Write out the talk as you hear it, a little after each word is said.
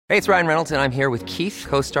Hey, it's Ryan Reynolds, and I'm here with Keith,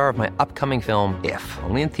 co-star of my upcoming film, If,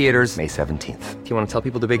 only in theaters May 17th. Do you want to tell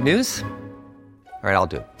people the big news? All right, I'll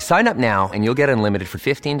do it. Sign up now and you'll get unlimited for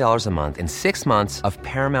 $15 a month and 6 months of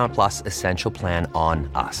Paramount Plus Essential Plan on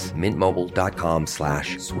us.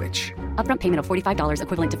 MintMobile.com/switch. Upfront payment of $45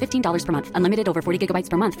 equivalent to $15 per month. Unlimited over 40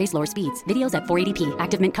 gigabytes per month. Face lower speeds. Videos at 480p.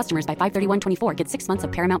 Active Mint customers by 531.24 get 6 months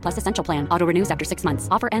of Paramount Plus Essential Plan. Auto renews after 6 months.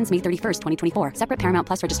 Offer ends May 31st, 2024. Separate Paramount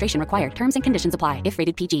Plus registration required. Terms and conditions apply if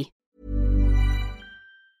rated PG.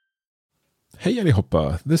 Hey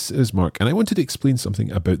allihopa, this is Mark, and I wanted to explain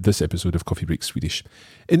something about this episode of Coffee Break Swedish.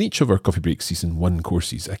 In each of our Coffee Break Season 1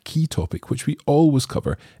 courses, a key topic which we always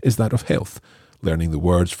cover is that of health, learning the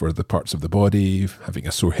words for the parts of the body, having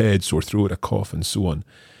a sore head, sore throat, a cough, and so on.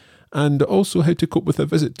 And also how to cope with a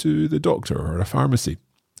visit to the doctor or a pharmacy.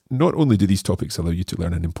 Not only do these topics allow you to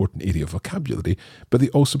learn an important area of vocabulary, but they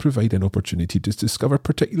also provide an opportunity to discover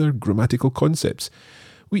particular grammatical concepts.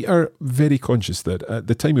 We are very conscious that at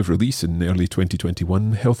the time of release in early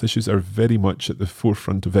 2021, health issues are very much at the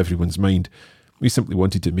forefront of everyone's mind. We simply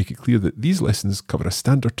wanted to make it clear that these lessons cover a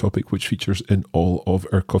standard topic which features in all of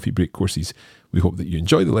our Coffee Break courses. We hope that you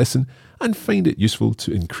enjoy the lesson and find it useful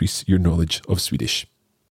to increase your knowledge of Swedish.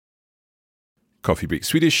 Coffee Break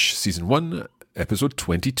Swedish, Season 1, Episode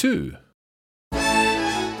 22.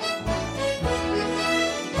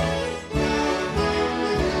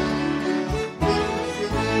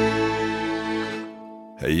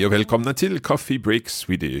 Hej och välkomna till Coffee Break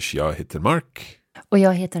Swedish. Jag heter Mark. Och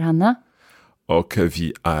jag heter Hanna. Och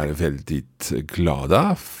vi är väldigt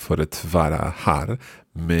glada för att vara här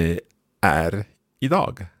med er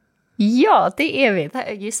idag. Ja, det är vi.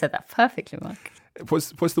 You said that perfectly, Mark.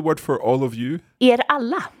 What's the word for all of you? Er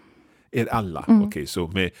alla. Er alla. Okej,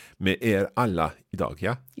 så med er alla idag,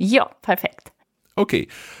 ja? Ja, perfekt. Okay,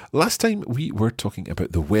 last time we were talking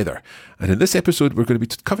about the weather, and in this episode we're going to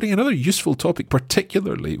be covering another useful topic,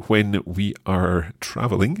 particularly when we are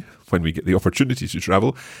traveling, when we get the opportunity to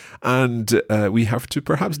travel, and we have to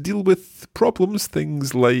perhaps deal with problems,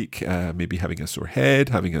 things like maybe having a sore head,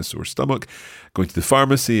 having a sore stomach, going to the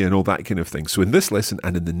pharmacy and all that kind of thing. So in this lesson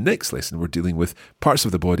and in the next lesson we're dealing with parts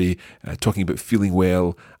of the body, talking about feeling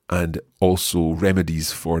well and also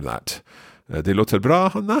remedies for that. Det låter bra,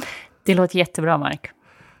 Hanna? Det låter jättebra, Mark.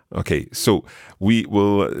 Okay, so we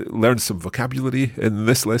will learn some vocabulary in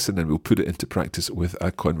this lesson and we'll put it into practice with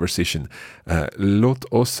a conversation. Låt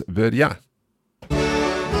oss börja.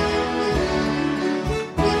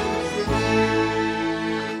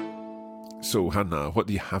 So, Hanna, what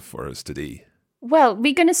do you have for us today? Well,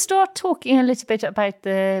 we're going to start talking a little bit about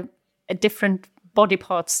the different body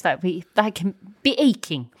parts that can be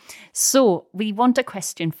aching. So, we want a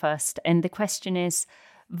question first, and the question is,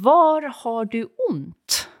 var har du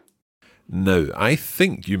ont? Now, I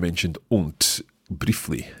think you mentioned ont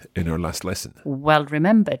briefly in our last lesson. Well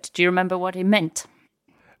remembered. Do you remember what it meant?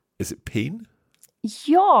 Is it pain?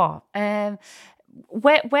 Ja.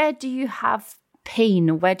 Where do you have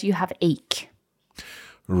pain? Where do you have ache?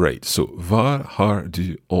 Right, so var har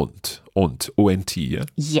du ont? Ont, O-N-T, yeah?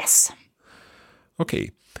 Yes.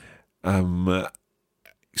 Okay.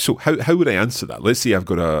 So how would I answer that? Let's say I've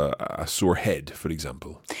got a sore head, for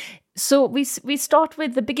example. So we start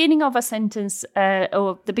with the beginning of a sentence,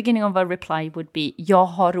 or the beginning of a reply would be jag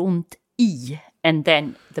har ont i, and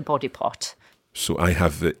then the body part. So I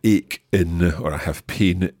have the ache in, or I have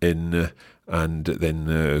pain in, and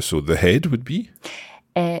then so the head would be?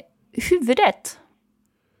 Huvudet.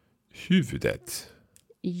 Huvudet.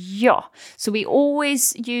 Ja. So we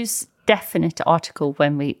always use definite article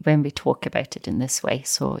when we talk about it in this way.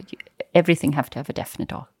 So everything have to have a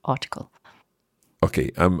definite article.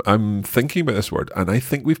 Okay, I'm thinking about this word, and I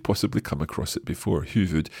think we've possibly come across it before.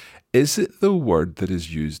 Huvud. Is it the word that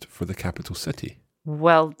is used for the capital city?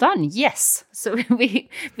 Well done. Yes. So we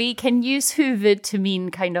can use huvud to mean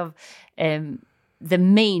kind of the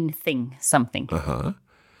main thing, something. Uh-huh.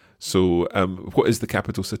 So what is the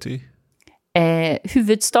capital city?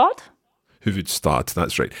 Huvudstad. Huvudstad,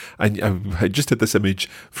 that's right. And I just had this image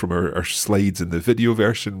from our slides in the video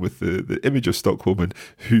version with the image of Stockholm and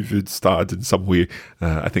Huvudstad in some way,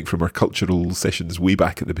 I think from our cultural sessions way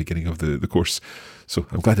back at the beginning of the course. So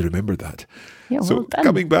I'm glad I remembered that. Yeah, well so done.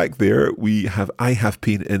 Coming back there, I have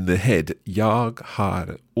pain in the head. Jag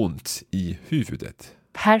har ont i huvudet.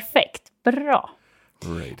 Perfect. Bra.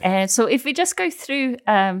 Right. So if we just go through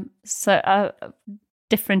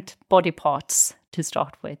different body parts to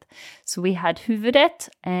start with. So we had huvudet,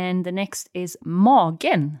 and the next is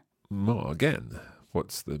magen. Magen.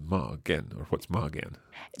 What's the magen, or what's magen?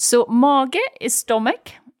 So mage is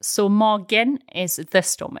stomach, so magen is the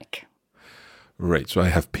stomach. Right, so I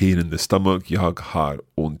have pain in the stomach. Jag har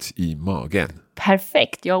ont i magen.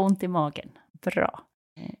 Perfekt, jag har ont i magen. Bra.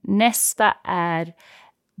 Nästa är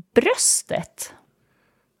bröstet.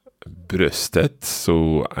 Bröstet,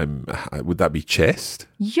 so would that be chest?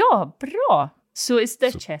 Ja, bra. So it's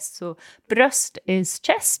the chest. So bröst is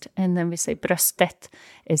chest, and then we say bröstet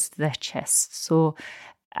is the chest. So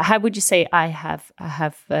how would you say I have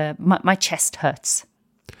my chest hurts?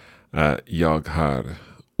 Jag har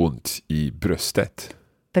ont i bröstet.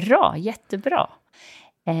 Bra, jättebra.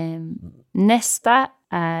 Nästa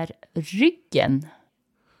är ryggen.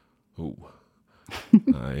 Oh,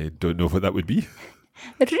 I don't know what that would be.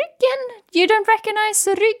 Ryggen? You don't recognize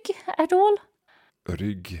rygg at all?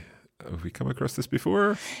 Rygg. Have we come across this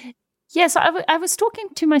before? Yes, I was talking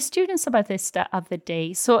to my students about this the other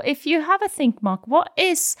day. So if you have a think, Mark, what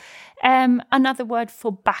is another word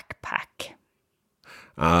for backpack?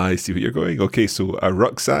 I see where you're going. Okay, so a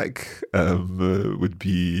rucksack would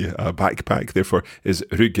be a backpack. Therefore, is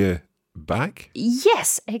rygge bag?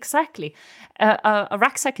 Yes, exactly. A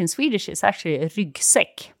rucksack in Swedish is actually a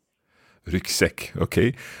ryggsäck. Ryggsäck,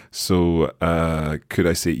 okay. So could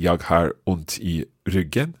I say jag har ont i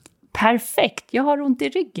ryggen? Perfect. Jag har ont i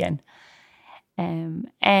ryggen.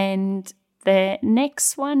 And the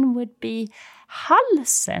next one would be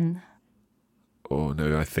halsen. Oh,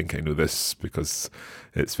 no, I think I know this because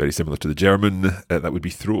it's very similar to the German. That would be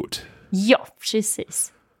throat. Ja,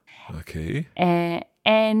 precis. Okay.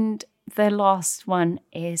 And the last one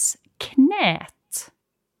is knät.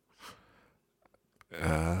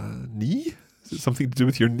 Knee? Is it something to do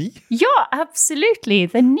with your knee? Ja, absolutely.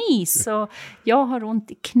 The knee. So jag har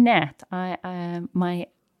ont i knät.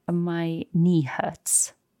 My knee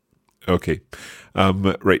hurts. Okay.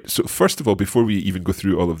 Right. So first of all, before we even go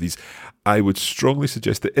through all of these, I would strongly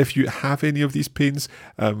suggest that if you have any of these pains,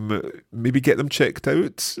 maybe get them checked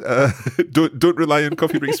out. Don't rely on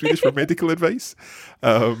Coffee Break Swedish for medical advice.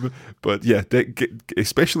 But yeah,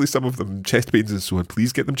 especially some of them, chest pains and so on,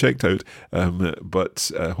 please get them checked out.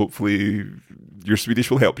 But hopefully your Swedish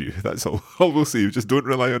will help you. That's all we'll say. Just don't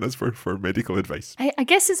rely on us for medical advice. I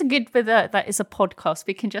guess it's good with that is a podcast.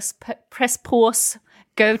 We can just press pause,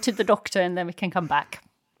 go to the doctor, and then we can come back.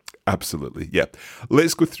 Absolutely, yeah.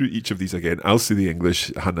 Let's go through each of these again. I'll say the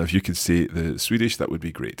English. Hannah, if you can say the Swedish, that would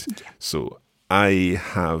be great. Yeah. So I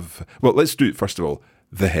have... Well, let's do it first of all.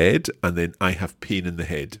 The head, and then I have pain in the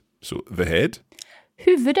head. So the head.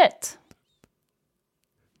 Huvudet.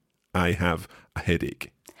 I have a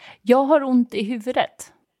headache. Jag har ont i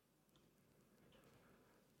huvudet.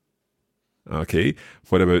 Okay.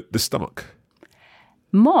 What about the stomach?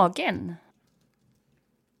 Magen.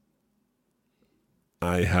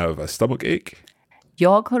 I have a stomach ache.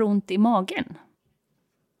 Jag har ont i magen.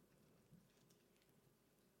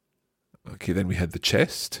 Okay, then we had the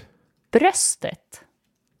chest. Bröstet.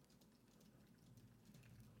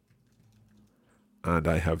 And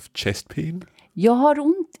I have chest pain. Jag har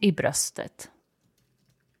ont i bröstet.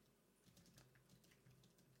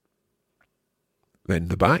 Then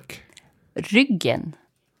the back. Ryggen.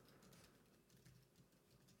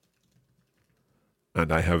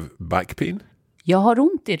 And I have back pain. Jag har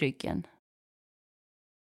ont i ryggen.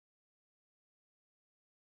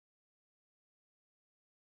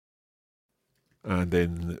 And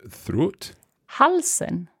then throat.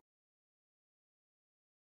 Halsen.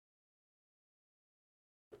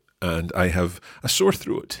 And I have a sore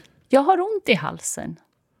throat. Jag har ont i halsen.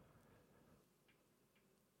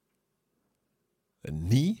 A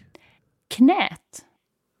knee. Knät.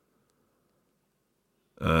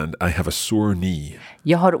 And I have a sore knee.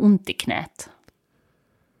 Jag har ont i knät.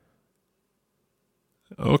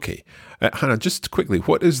 Okay. Hannah, just quickly,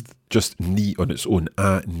 what is just knee on its own?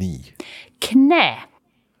 A knee. Knä.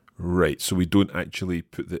 Right, so we don't actually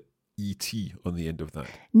put the ET on the end of that.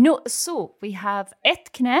 No, so we have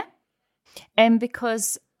ett knä, and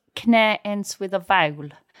because knä ends with a vowel,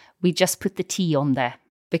 we just put the T on there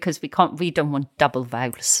because we don't want double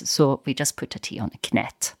vowels, so we just put a T on a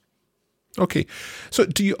knät. Okay, so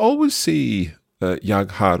do you always say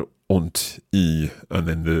jag har ont i and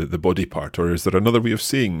then the body part, or is there another way of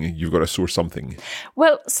saying you've got a sore something?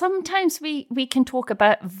 Well, sometimes we can talk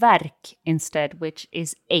about värk instead, which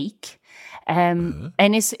is ache. And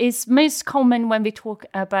it's most common when we talk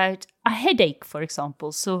about a headache, for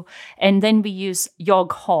example. So, and then we use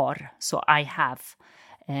jag har, so I have.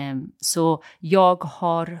 So jag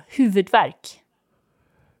har huvudvärk.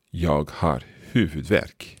 Jag har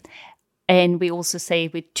huvudvärk. And we also say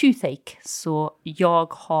with toothache, so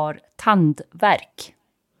jag har tandvärk.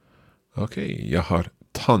 Okay, jag har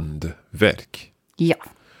tandvärk. Ja.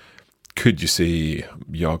 Could you say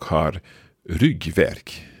jag har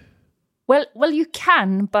ryggvärk? Well, you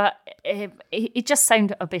can, but it just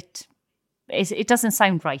sounds a bit... It doesn't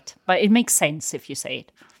sound right, but it makes sense if you say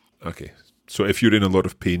it. Okay. So if you're in a lot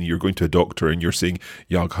of pain, you're going to a doctor and you're saying,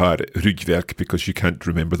 jag har ryggvärk, because you can't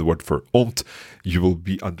remember the word for ont, you will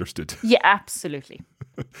be understood. Yeah, absolutely.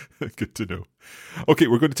 Good to know. Okay,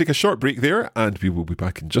 we're going to take a short break there, and we will be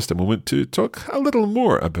back in just a moment to talk a little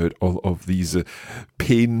more about all of these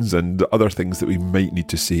pains and other things that we might need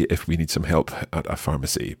to say if we need some help at a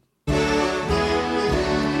pharmacy.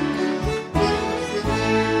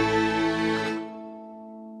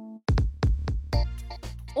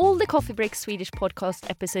 All the Coffee Break Swedish podcast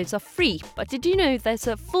episodes are free, but did you know there's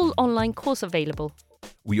a full online course available?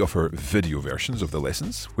 We offer video versions of the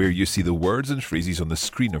lessons where you see the words and phrases on the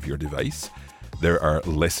screen of your device. There are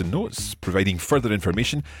lesson notes providing further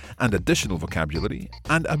information and additional vocabulary,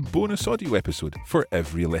 and a bonus audio episode for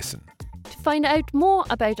every lesson. To find out more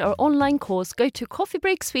about our online course, go to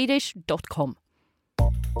coffeebreakswedish.com.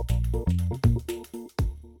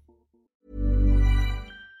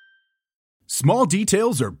 Small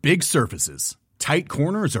details are big surfaces. Tight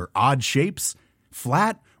corners are odd shapes.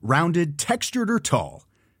 Flat, rounded, textured, or tall.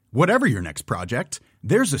 Whatever your next project,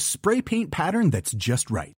 there's a spray paint pattern that's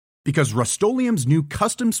just right. Because Rust-Oleum's new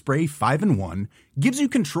Custom Spray 5-in-1 gives you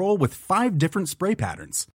control with 5 different spray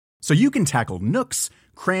patterns. So you can tackle nooks,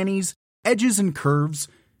 crannies, edges, and curves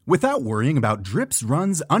without worrying about drips,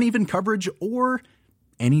 runs, uneven coverage, or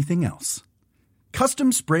anything else.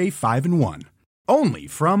 Custom Spray 5-in-1. Only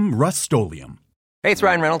from Rust-Oleum. Hey, it's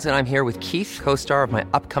Ryan Reynolds, and I'm here with Keith, co-star of my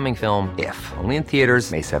upcoming film, If, only in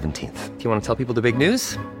theaters May 17th. Do you want to tell people the big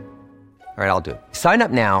news? All right, I'll do it. Sign up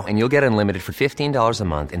now and you'll get unlimited for $15 a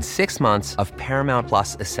month and 6 months of Paramount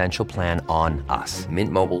Plus Essential Plan on us.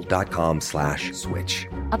 MintMobile.com/switch.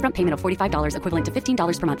 Upfront payment of $45 equivalent to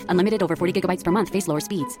 $15 per month. Unlimited over 40 gigabytes per month. Face lower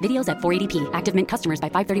speeds. Videos at 480p. Active Mint customers by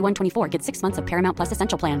 531.24 get 6 months of Paramount Plus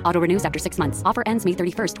Essential Plan. Auto renews after 6 months. Offer ends May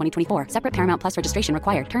 31st, 2024. Separate Paramount Plus registration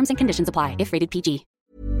required. Terms and conditions apply if rated PG.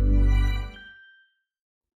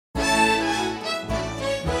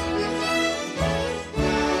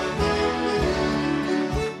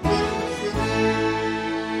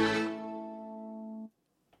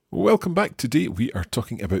 Welcome back. Today we are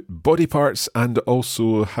talking about body parts and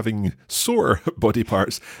also having sore body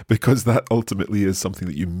parts, because that ultimately is something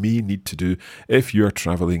that you may need to do if you're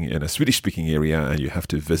travelling in a Swedish-speaking area and you have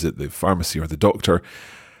to visit the pharmacy or the doctor.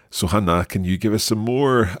 So Hanna, can you give us some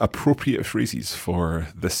more appropriate phrases for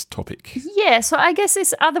this topic? Yeah, so I guess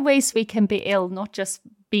there's other ways we can be ill, not just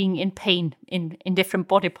being in pain in different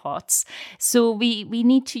body parts. So we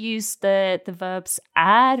need to use the verbs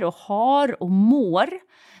är och har och mår.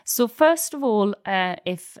 So first of all,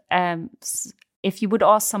 if you would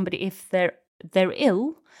ask somebody if they're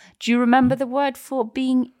ill, do you remember the word for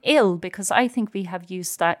being ill? Because I think we have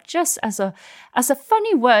used that just as a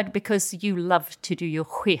funny word because you love to do your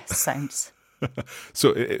sh sounds.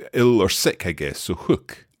 So ill or sick, I guess. So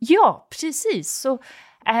sjuk. Ja, precis. So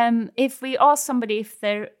if we ask somebody if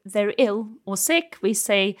they're ill or sick, we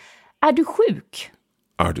say, är du sjuk?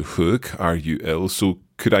 Är du sjuk? Are you ill? So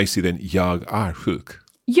could I say then, jag är sjuk?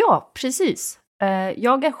 Ja, precis.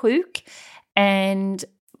 Jag är sjuk. And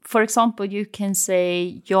for example, you can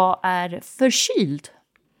say, jag är förkyld.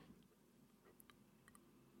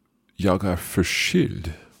 Jag är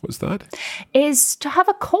förkyld. What's that? Is to have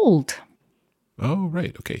a cold. Oh,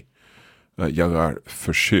 right, okay. Jag är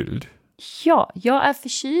förkyld. Ja, jag är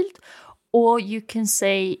förkyld. Och you can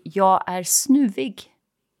say, jag är snuvig.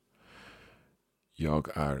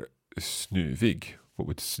 Jag är snuvig. What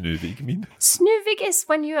would snuvig mean? Snuvig is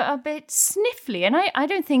when you're a bit sniffly. And I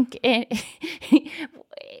don't think...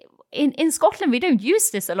 In Scotland, we don't use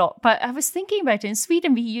this a lot, but I was thinking about it. In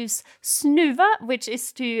Sweden, we use snuva, which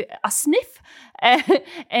is a sniff,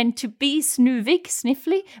 and to be snuvig,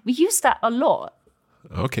 sniffly. We use that a lot.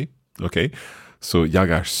 Okay. So, jag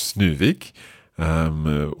är snuvig.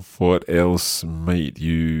 What else might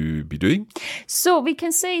you be doing? So we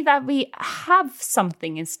can say that we have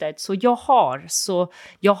something instead. So jag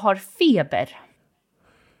har feber.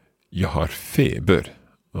 Jag har feber.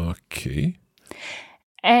 Okay.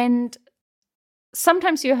 And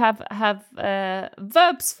sometimes you have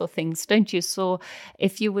verbs for things, don't you? So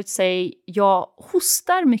if you would say, jag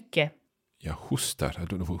hostar mycket. Jag hostar. I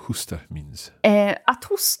don't know what hostar means. Att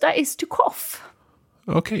hosta is to cough.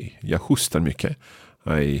 Okay. Jag hostar mycket.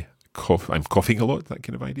 I'm coughing a lot, that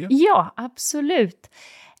kind of idea. Ja, absolut.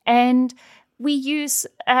 And we use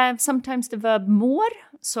sometimes the verb mår,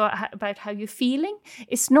 so about how you're feeling.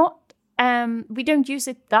 It's not we don't use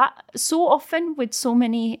it that so often with so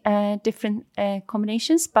many different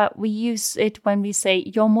combinations, but we use it when we say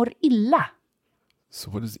jag mår illa. So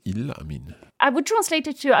what does illa mean? I would translate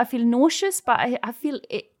it to I feel nauseous, but I feel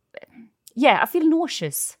it. Yeah, I feel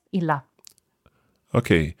nauseous. Illa.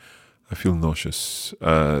 Okay, I feel nauseous.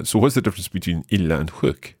 So what's the difference between illa and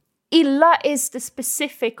sjuk? Illa is the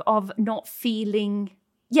specific of not feeling.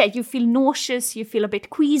 Yeah, you feel nauseous, you feel a bit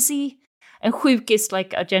queasy, and sjuk is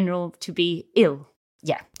like a general to be ill.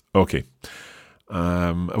 Yeah. Okay.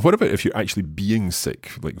 What about if you're actually being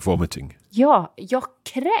sick, like vomiting? Ja, jag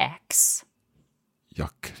kräks. Jag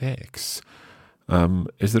kräks.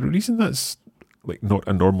 Is there a reason that's like not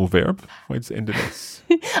a normal verb? Why does it end in S?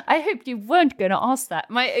 I hoped you weren't going to ask that.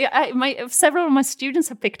 Several of my students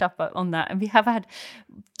have picked up on that, and we have had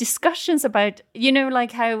discussions about,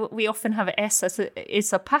 like how we often have S as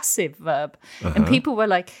is a passive verb, and people were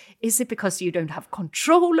like, "Is it because you don't have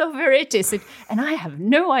control over it? Is it?" And I have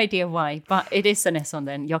no idea why, but it is an S on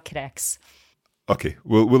then. Jag kräks. Okay,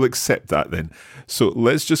 we'll accept that then. So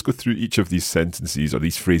let's just go through each of these sentences or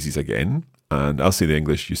these phrases again. And I'll say the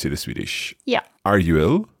English, you say the Swedish. Yeah. Are you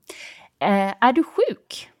ill? Är du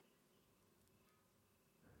sjuk?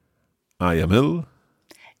 I am ill.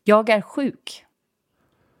 Jag är sjuk.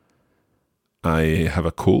 I have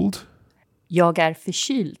a cold. Jag är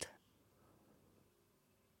förkyld.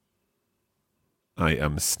 I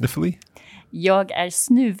am sniffly. Jag är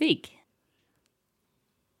snuvig.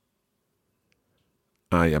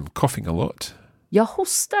 I am coughing a lot. Jag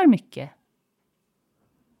hostar mycket.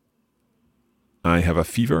 I have a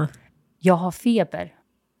fever. Jag har feber.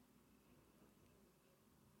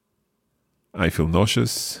 I feel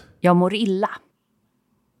nauseous. Jag mår illa.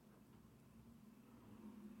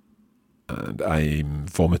 And I'm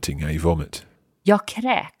vomiting. I vomit. Jag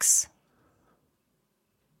kräks.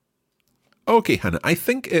 Okay, Hannah, I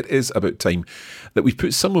think it is about time that we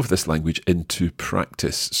put some of this language into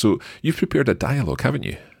practice. So you've prepared a dialogue, haven't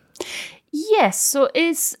you? Yes, so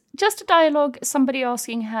it's just a dialogue, somebody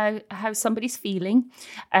asking how somebody's feeling.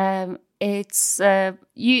 It's I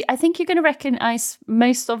think you're going to recognize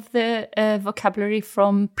most of the vocabulary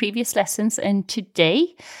from previous lessons and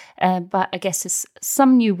today, but I guess it's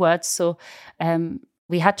some new words, so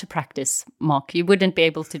we had to practice, Mark. You wouldn't be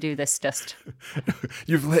able to do this just...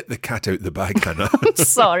 You've let the cat out the bag, Hannah. I'm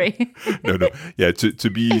sorry. No. Yeah, to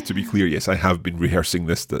be clear, yes, I have been rehearsing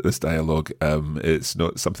this dialogue. It's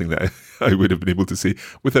not something that I would have been able to say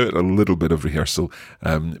without a little bit of rehearsal.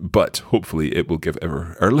 But hopefully it will give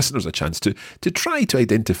our listeners a chance to try to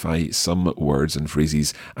identify some words and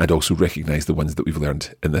phrases and also recognise the ones that we've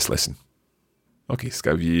learned in this lesson. Okay,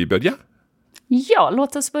 ska vi börja? Ja,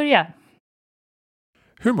 låt oss börja.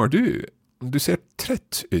 Hur mår du? Du ser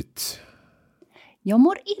trött ut. Jag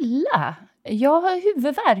mår illa. Jag har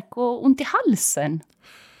huvudvärk och ont i halsen.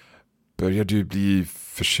 Börjar du bli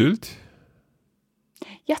förkyld?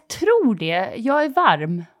 Jag tror det. Jag är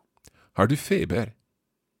varm. Har du feber?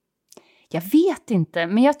 Jag vet inte,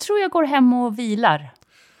 men jag tror jag går hem och vilar.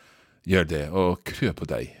 Gör det och krya på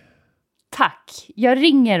dig. Tack. Jag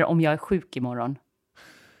ringer om jag är sjuk imorgon.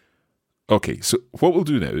 Okay, so what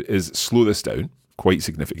we'll do now is slow this down quite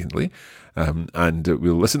significantly, and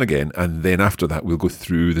we'll listen again, and then after that we'll go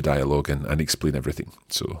through the dialogue and explain everything.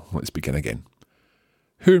 So let's begin again.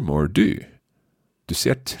 Hur mår du? Du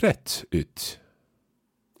ser trött ut.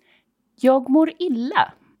 Jag mår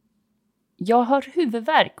illa. Jag har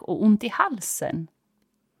huvudvärk och ont i halsen.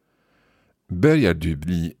 Börjar du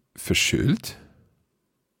bli förkyld?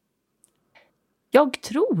 Jag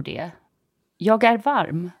tror det. Jag är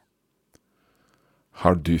varm.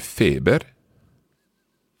 Har du feber?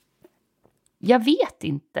 Jag vet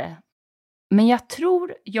inte. Men jag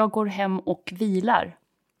tror jag går hem och vilar.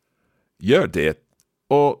 Gör det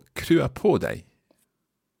och krya på dig.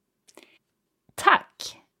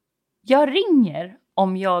 Tack. Jag ringer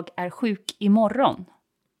om jag är sjuk imorgon.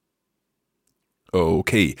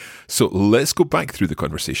 Okay, so let's go back through the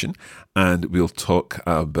conversation and we'll talk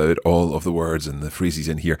about all of the words and the phrases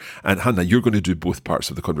in here. And Hannah, you're going to do both parts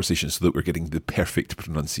of the conversation so that we're getting the perfect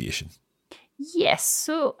pronunciation. Yes,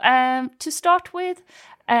 so to start with,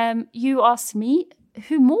 you asked me,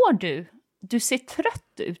 hur mår du? Du ser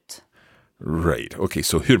trött ut. Right, okay,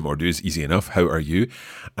 so hur mår du is easy enough. How are you?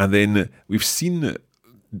 And then we've seen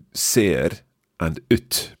ser and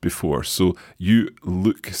ut before, so you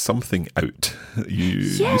look something out.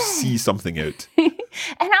 You see something out.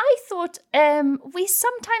 And I thought we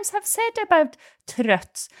sometimes have said about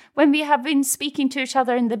trött when we have been speaking to each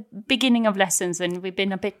other in the beginning of lessons and we've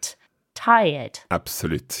been a bit tired.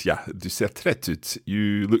 Absolut, ja. Du ser trött ut.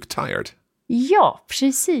 You look tired. Ja,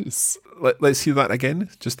 precis. Let's hear that again,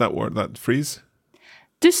 just that word, that phrase.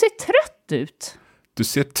 Du ser trött ut. Du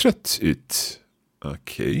ser trött ut.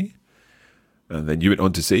 Okay. And then you went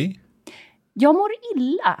on to say? Jag mår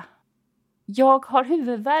illa. Jag har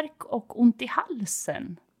huvudvärk och ont i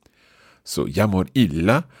halsen. So, jag mår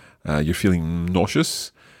illa. You're feeling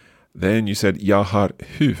nauseous. Then you said, jag har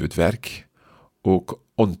huvudvärk och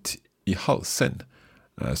ont i halsen.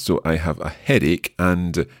 So I have a headache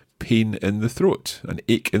and pain in the throat, an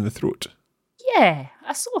ache in the throat. Yeah,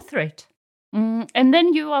 a sore throat. And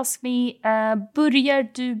then you ask me, börjar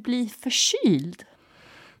du bli förkyld?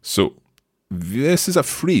 So this is a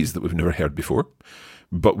phrase that we've never heard before,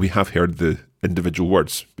 but we have heard the individual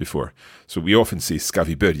words before. So we often say, ska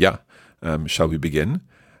vi börja? Shall we begin?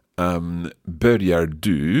 Börjar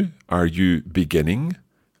du? Are you beginning?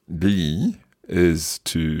 Bli is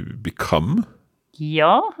to become.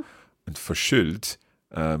 Ja. And förkyld,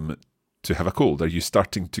 to have a cold. Are you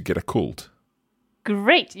starting to get a cold?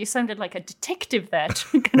 Great, you sounded like a detective there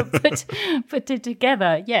to kind of put it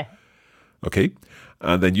together. Yeah. Okay,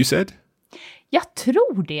 and then you said? Jag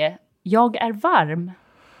tror det. Jag är varm.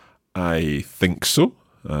 I think so.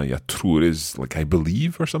 Jag tror is like I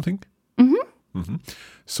believe or something.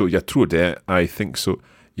 So jag tror det. I think so.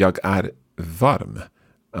 Jag är varm.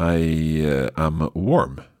 I am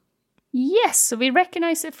warm. Yes, so we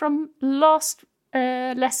recognize it from last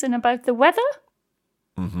lesson about the weather.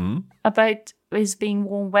 About is being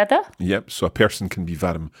warm weather. Yep, so a person can be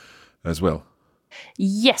varm as well.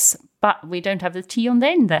 Yes, but we don't have the T on the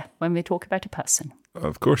end there when we talk about a person.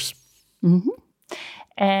 Of course.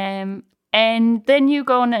 And then you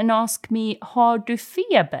go on and ask me, har du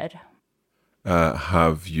feber?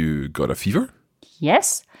 Have you got a fever?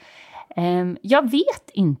 Yes. Jag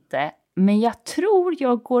vet inte, men jag tror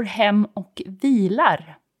jag går hem och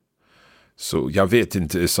vilar. So jag vet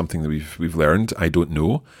inte is something that we've learned. I don't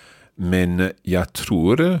know. Men jag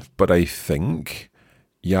tror, but I think,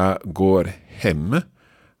 jag går hem.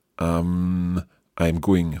 I'm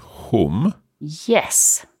going home.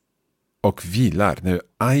 Yes. Och vilar. Now,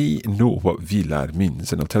 I know what vilar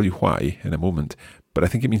means, and I'll tell you why in a moment, but I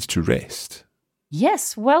think it means to rest.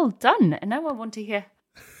 Yes, well done. And now I want to hear,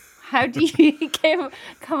 how do you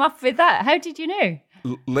come up with that? How did you know?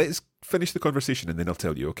 Let's finish the conversation and then I'll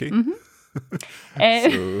tell you, okay?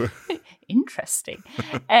 Interesting.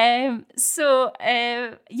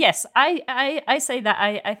 Yes, I say that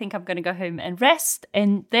I think I'm going to go home and rest.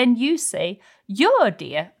 And then you say, gör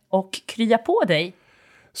det och krya på dig.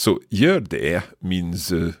 So, gör det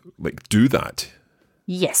means like do that.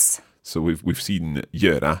 Yes. So we've seen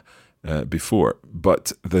göra before,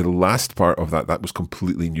 but the last part of that was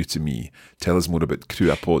completely new to me. Tell us more about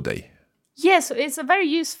krya på dig. Yes, it's a very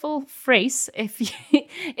useful phrase if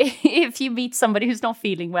you meet somebody who's not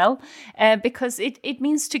feeling well, because it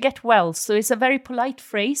means to get well. So it's a very polite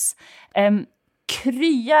phrase.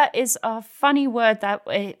 Krya is a funny word that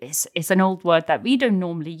is an old word that we don't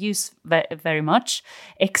normally use very much,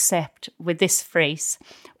 except with this phrase.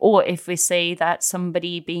 Or if we say that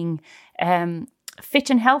somebody being fit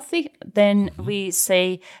and healthy, then we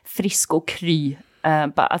say frisk och kry,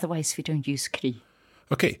 but otherwise we don't use kry.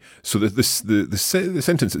 Okay, so the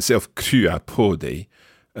sentence itself, krya på dig,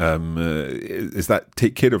 is that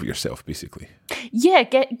take care of yourself, basically? Yeah,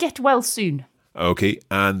 get well soon. Okay,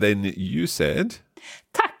 and then you said?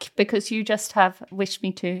 Tack, because you just have wished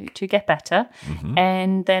me to get better.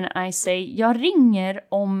 And then I say, jag ringer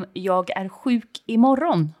om jag är sjuk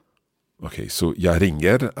imorgon. Okay, so jag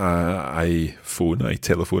ringer, I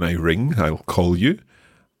telephone, I ring, I'll call you.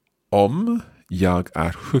 Om jag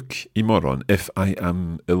är sjuk imorgon, if I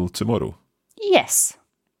am ill tomorrow. Yes.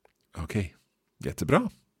 Okay, jättebra.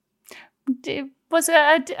 Was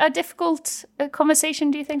it a difficult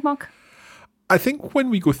conversation, do you think, Mark? I think when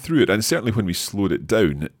we go through it, and certainly when we slowed it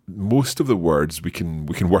down, most of the words we can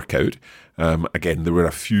work out. Again, there were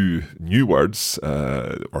a few new words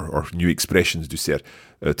or new expressions. Du ser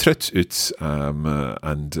trött ut,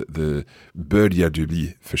 and the börjar du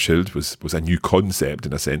bli förkyld was a new concept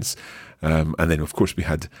in a sense. And then, of course, we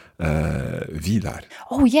had vilar.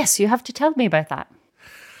 Oh, yes, you have to tell me about that.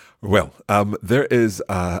 Well, there is...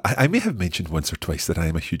 I may have mentioned once or twice that I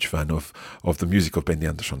am a huge fan of the music of Benny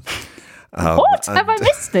Andersson. What? Have I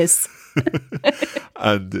missed this?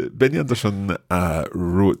 And Benny Andersson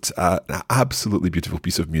wrote an absolutely beautiful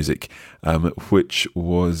piece of music, which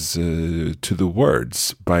was to the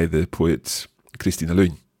words by the poet Kristina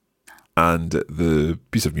Lund. And the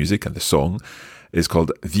piece of music and the song is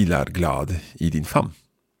called Vilar glad I din famn.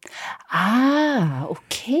 Ah,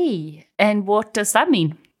 okay. And what does that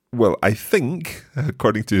mean? Well, I think,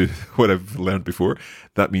 according to what I've learned before,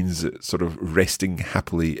 that means sort of resting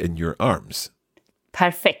happily in your arms.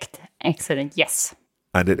 Perfect. Excellent. Yes.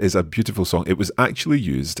 And it is a beautiful song. It was actually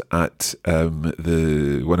used at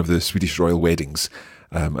one of the Swedish royal weddings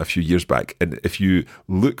a few years back. And if you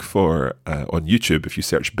look for, on YouTube, if you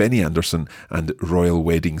search Benny Andersson and Royal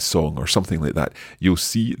Wedding Song or something like that, you'll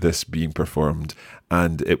see this being performed.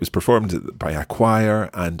 And it was performed by a choir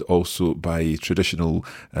and also by traditional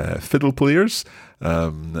fiddle players.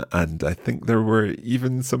 And I think there were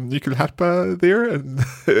even some nyckelharpa there. And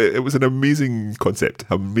it was an amazing concept,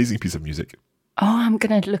 amazing piece of music. Oh, I'm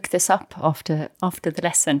going to look this up after the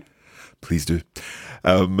lesson. Please do.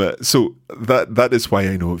 So that is why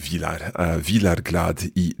I know Vilar. Vilar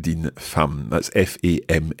glad I din famn. That's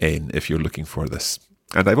Famn if you're looking for this.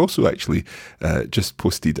 And I've also actually just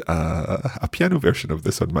posted a piano version of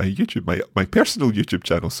this on my YouTube, my personal YouTube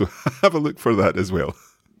channel. So have a look for that as well.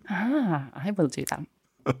 I will do that.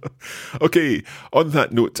 Okay, on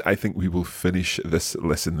that note, I think we will finish this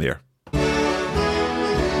lesson there.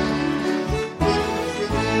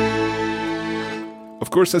 Of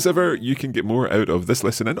course, as ever, you can get more out of this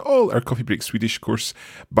lesson and all our Coffee Break Swedish course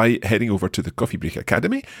by heading over to the Coffee Break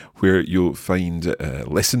Academy, where you'll find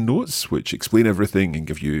lesson notes which explain everything and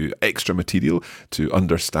give you extra material to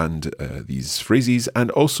understand these phrases,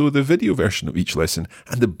 and also the video version of each lesson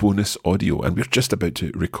and the bonus audio. And we're just about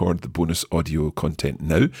to record the bonus audio content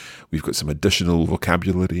now. We've got some additional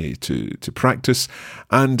vocabulary to practice,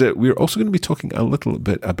 and we're also going to be talking a little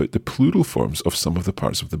bit about the plural forms of some of the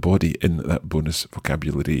parts of the body in that bonus vocabulary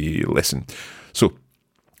lesson. So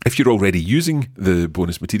if you're already using the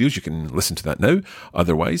bonus materials, you can listen to that now.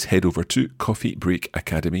 Otherwise, head over to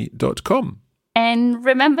coffeebreakacademy.com. And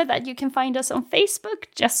remember that you can find us on Facebook.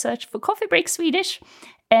 Just search for Coffee Break Swedish.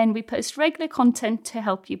 And we post regular content to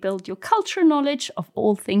help you build your cultural knowledge of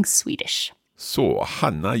all things Swedish. Så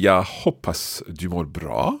Hanna, jag hoppas du mår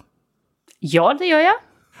bra. Ja, det gör jag.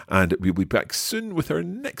 And we'll be back soon with our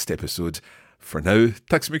next episode. For now,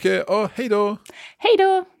 tack så mycket och hej då! Hej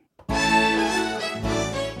då!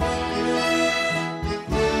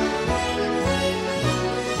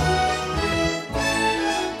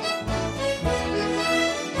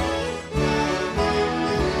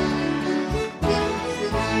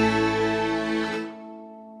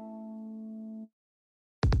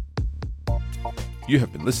 You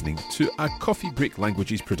have been listening to a Coffee Break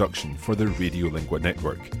Languages production for the Radiolingua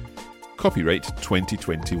Network. Copyright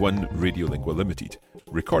 2021 Radiolingua Limited.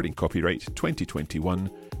 Recording copyright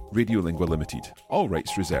 2021 Radiolingua Limited. All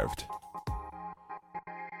rights reserved.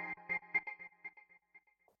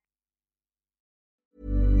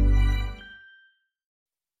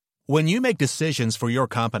 When you make decisions for your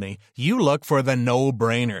company, you look for the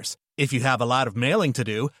no-brainers. If you have a lot of mailing to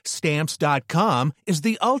do, Stamps.com is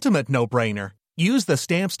the ultimate no-brainer. Use the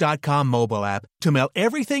Stamps.com mobile app to mail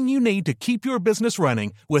everything you need to keep your business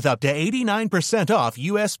running with up to 89% off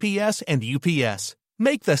USPS and UPS.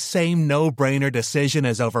 Make the same no-brainer decision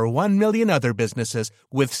as over 1 million other businesses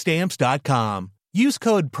with Stamps.com. Use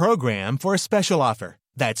code PROGRAM for a special offer.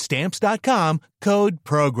 That's Stamps.com, code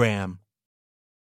PROGRAM.